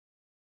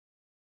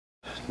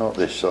Not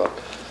this side,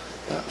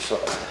 that side.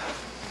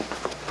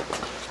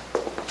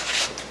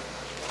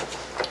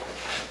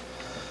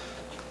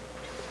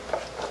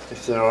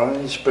 If there are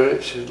any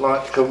spirits who'd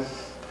like to come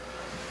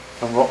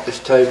and rock this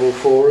table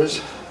for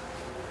us,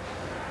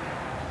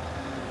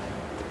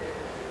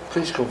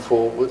 please come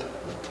forward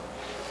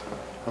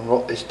and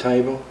rock this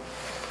table.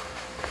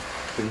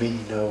 We mean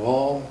you no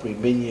harm, we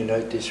mean you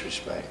no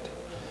disrespect.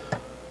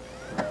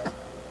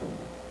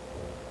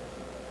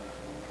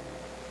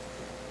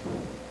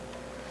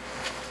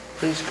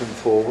 Please come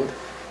forward.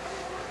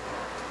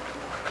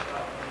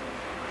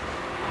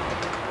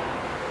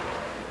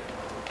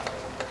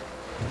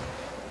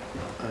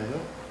 There you go.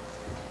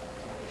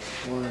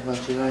 What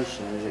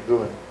imagination is it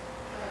going?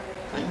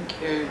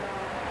 Thank you.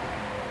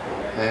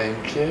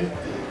 Thank you.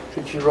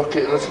 Could you rock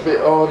it a little bit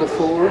harder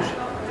for us?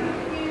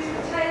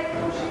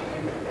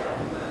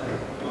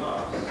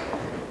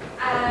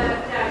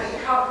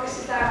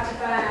 This is out of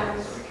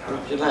bounds.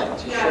 Would you like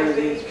to show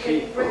these You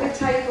people? can bring a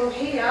table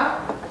here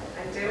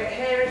and do it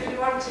here if you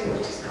want to,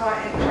 which is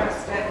quite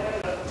interesting.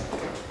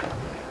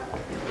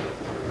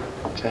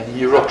 Can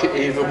you rock it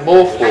even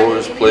more for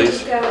us,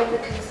 please? Go in the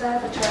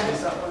conservatory.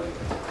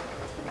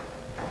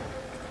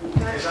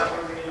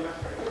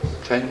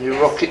 Can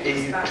you rock it?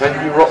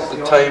 Can you rock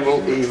the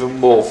table even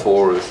more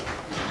for us?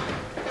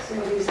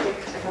 Somebody's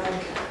dictaphone.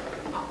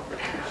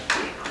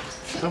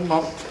 Come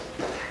on,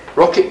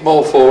 rock it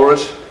more for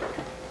us.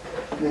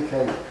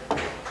 Nicky,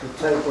 the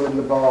table in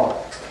the bar.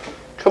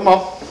 Come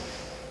on.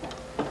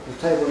 The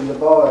table in the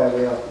bar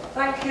area.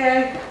 Thank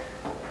you.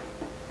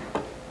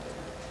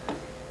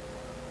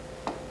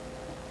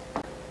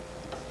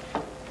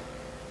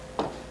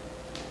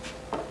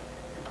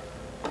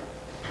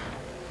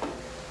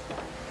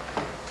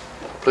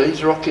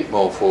 Please rock it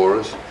more for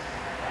us.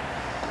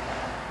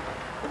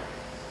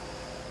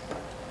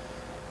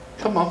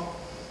 Come on.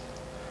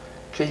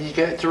 Can you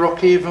get it to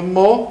rock even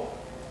more?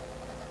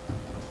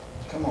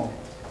 Come on.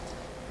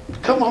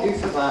 Come on. Thank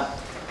you for that.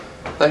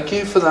 Thank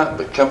you for that,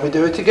 but can we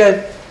do it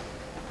again?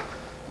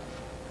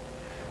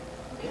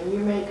 Can you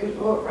make us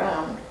walk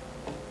round?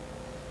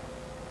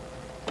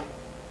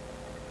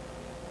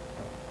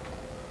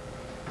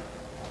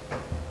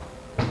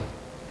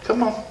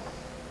 Come on.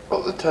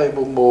 Rock the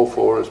table more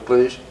for us,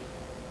 please.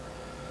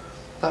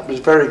 That was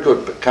very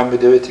good, but can we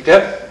do it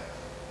again?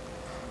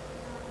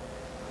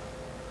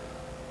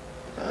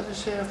 I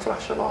just see a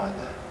flash of light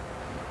there.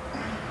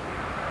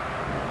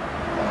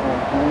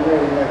 Oh, I'm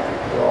really let it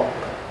drop.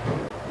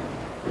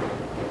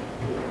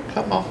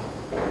 Come on.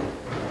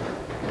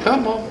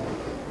 Come on.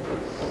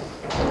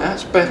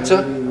 That's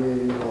better. Really,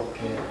 really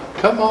rock it.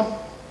 Come on.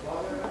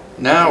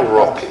 Now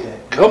rock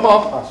it. Come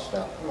on.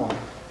 Faster. Come on.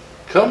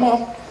 Come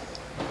on.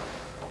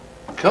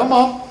 Come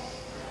on.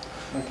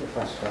 Make it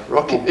faster.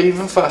 Rock it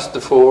even faster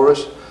for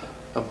us.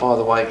 And by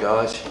the way,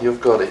 guys,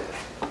 you've got it.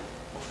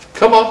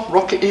 Come on,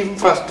 rock it even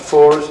faster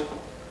for us.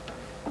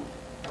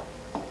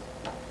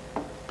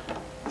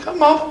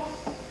 Come on.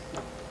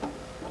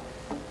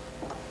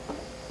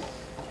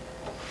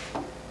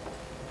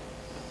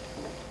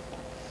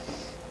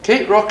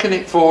 Keep rocking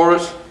it for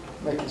us.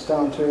 Make it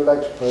stand on 2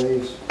 legs,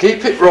 please.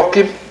 Keep it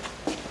rocking.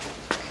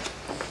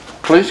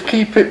 Please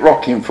keep it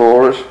rocking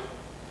for us.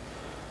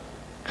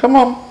 Come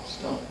on.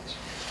 Stop.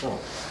 Stop.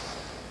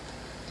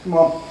 Come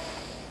on.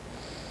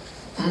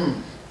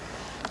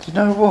 Do you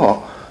know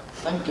what?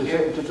 Thank Just,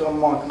 you. just on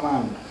my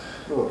command.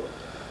 Look.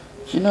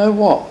 Do you know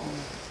what?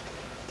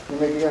 You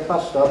make it go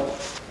faster.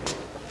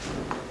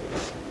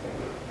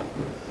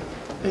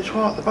 It's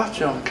right, the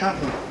battery on the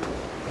camera.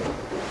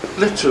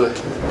 Literally.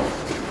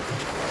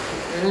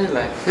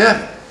 Really?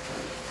 Yeah.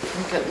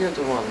 Can you get the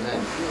other one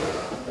then?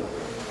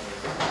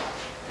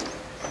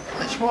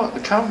 It's right, the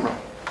camera.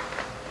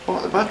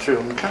 Right, the battery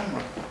on the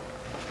camera.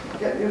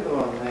 Get the other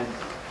one then.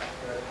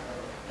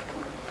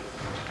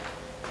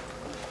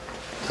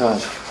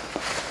 Dad.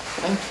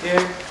 Thank you.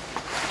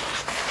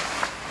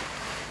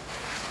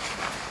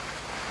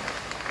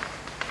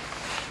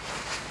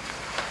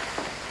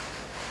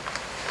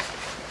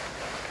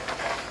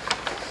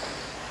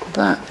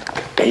 That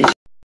is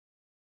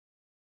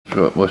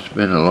what must have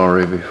been a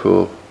lorry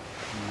before.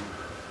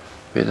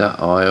 Be that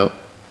high up.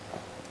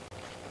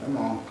 Come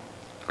on.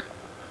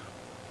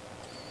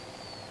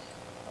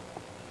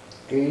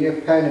 Give you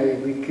a penny,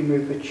 we can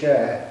move a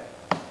chair.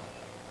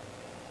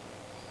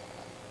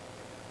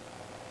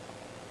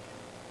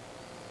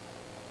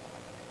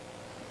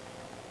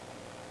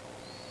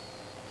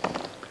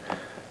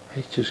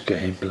 It's just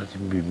getting bloody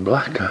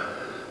blacker.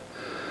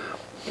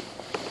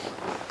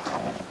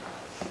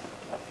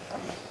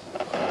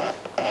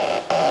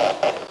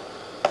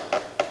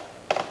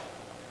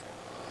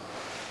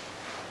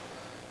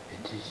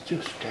 It is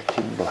just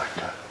getting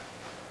blacker.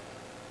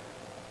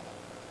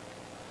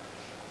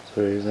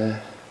 Through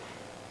there.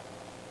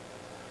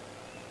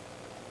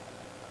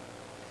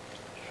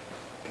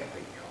 Get it.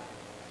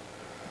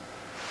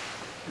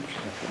 Just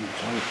left it on the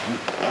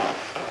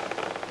telephone.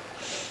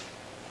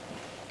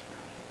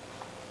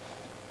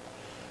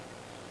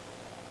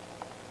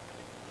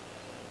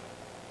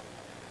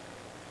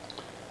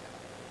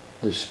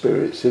 the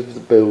spirits of the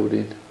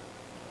building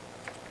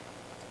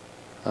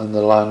and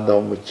the land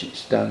on which it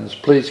stands,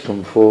 please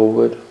come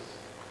forward.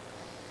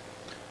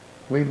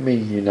 We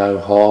mean you no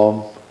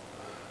harm.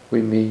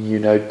 We mean you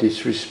no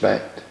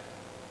disrespect.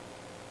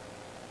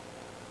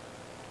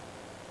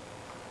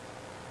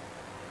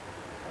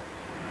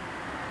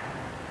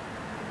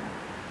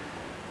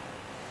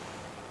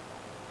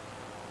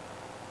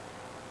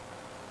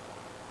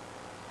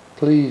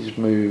 Please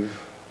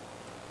move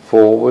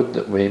forward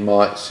that we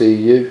might see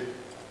you.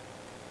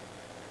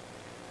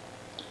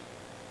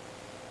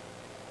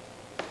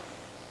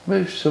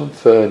 Move some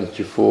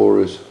furniture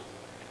for us.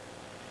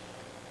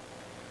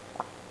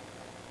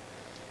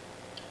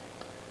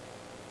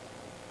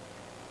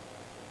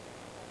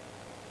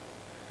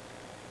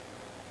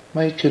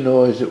 Make a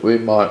noise that we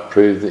might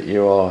prove that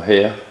you are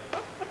here.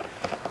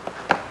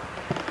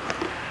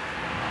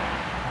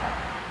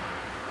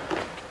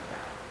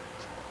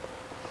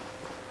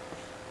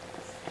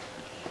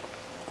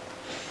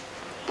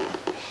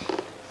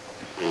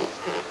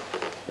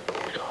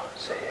 Can't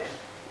see it.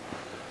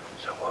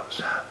 So what's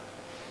that?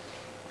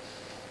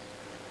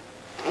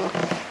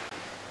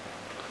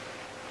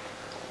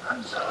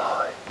 That's the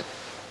light.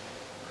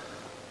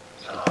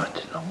 It's a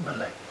light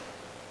anomaly.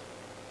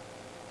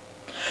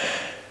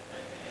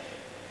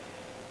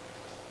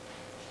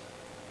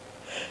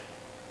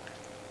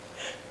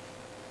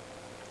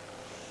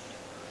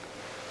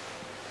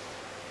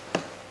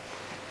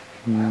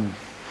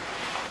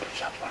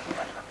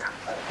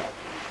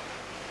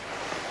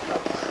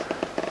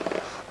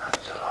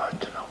 That's a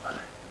light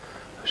anomaly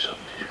of some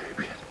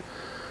description,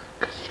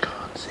 because you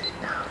can't see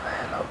it down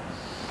there, look.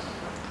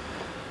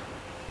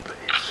 But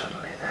it's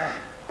suddenly there.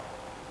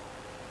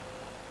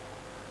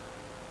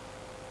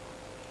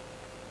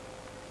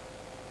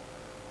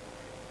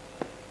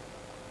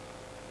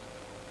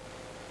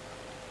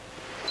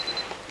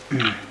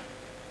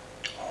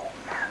 Oh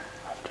man,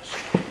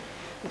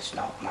 it's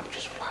not, I've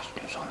just flashed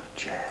us on a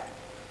chair.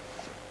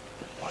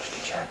 Watch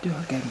the chair, do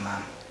it again,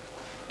 man.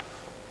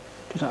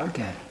 Do that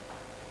again.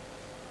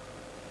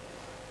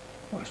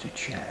 Watch the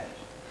chair.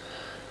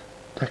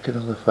 Take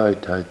another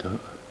photo,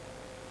 Duck.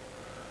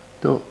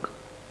 Duck.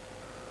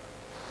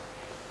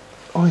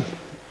 Oi,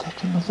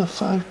 take another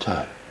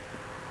photo.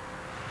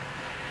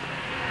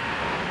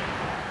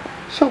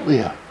 It's up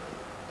there.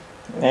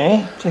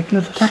 Eh? Take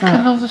another Take snap.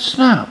 another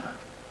snap.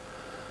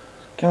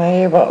 Can I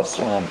hear about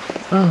snap?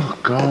 Oh,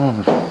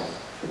 God.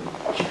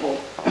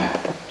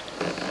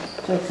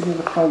 Take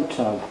another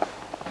photo.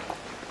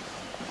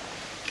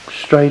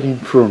 Straight in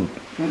front.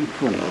 In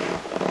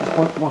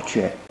front. Watch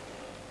it.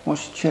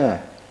 Watch the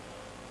chair.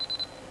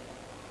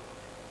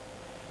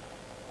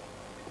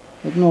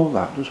 Ignore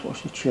that, just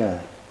watch the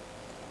chair.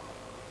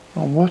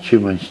 I'm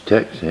watching when she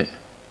takes it.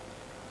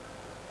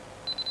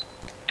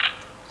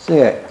 See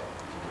it?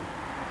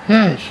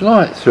 Yeah, it's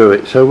light through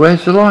it, so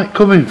where's the light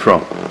coming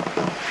from?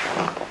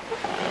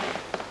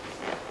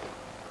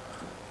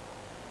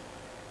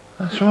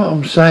 That's what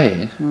I'm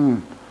saying.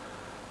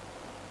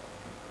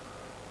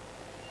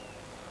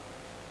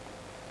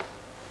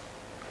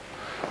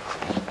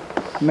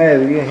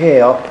 Mary, you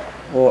here?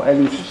 Or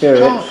any I can't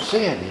spirits?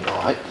 see any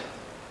light.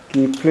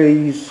 Can you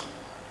please...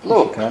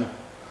 Look. Yes, you can.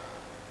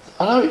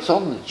 I know it's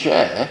on the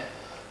chair,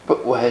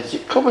 but where's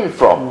it coming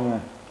from?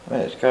 Well,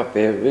 it's got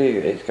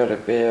to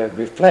be a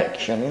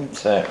reflection,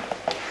 isn't it?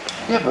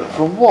 Yeah, but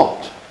from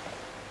what?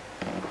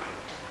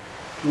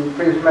 Can you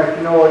please make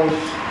a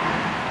noise?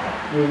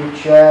 Move your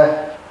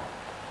chair.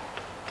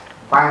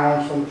 Bang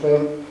on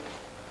something.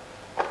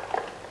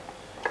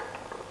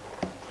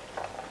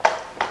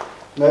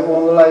 Make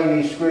one of the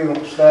ladies scream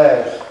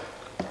upstairs.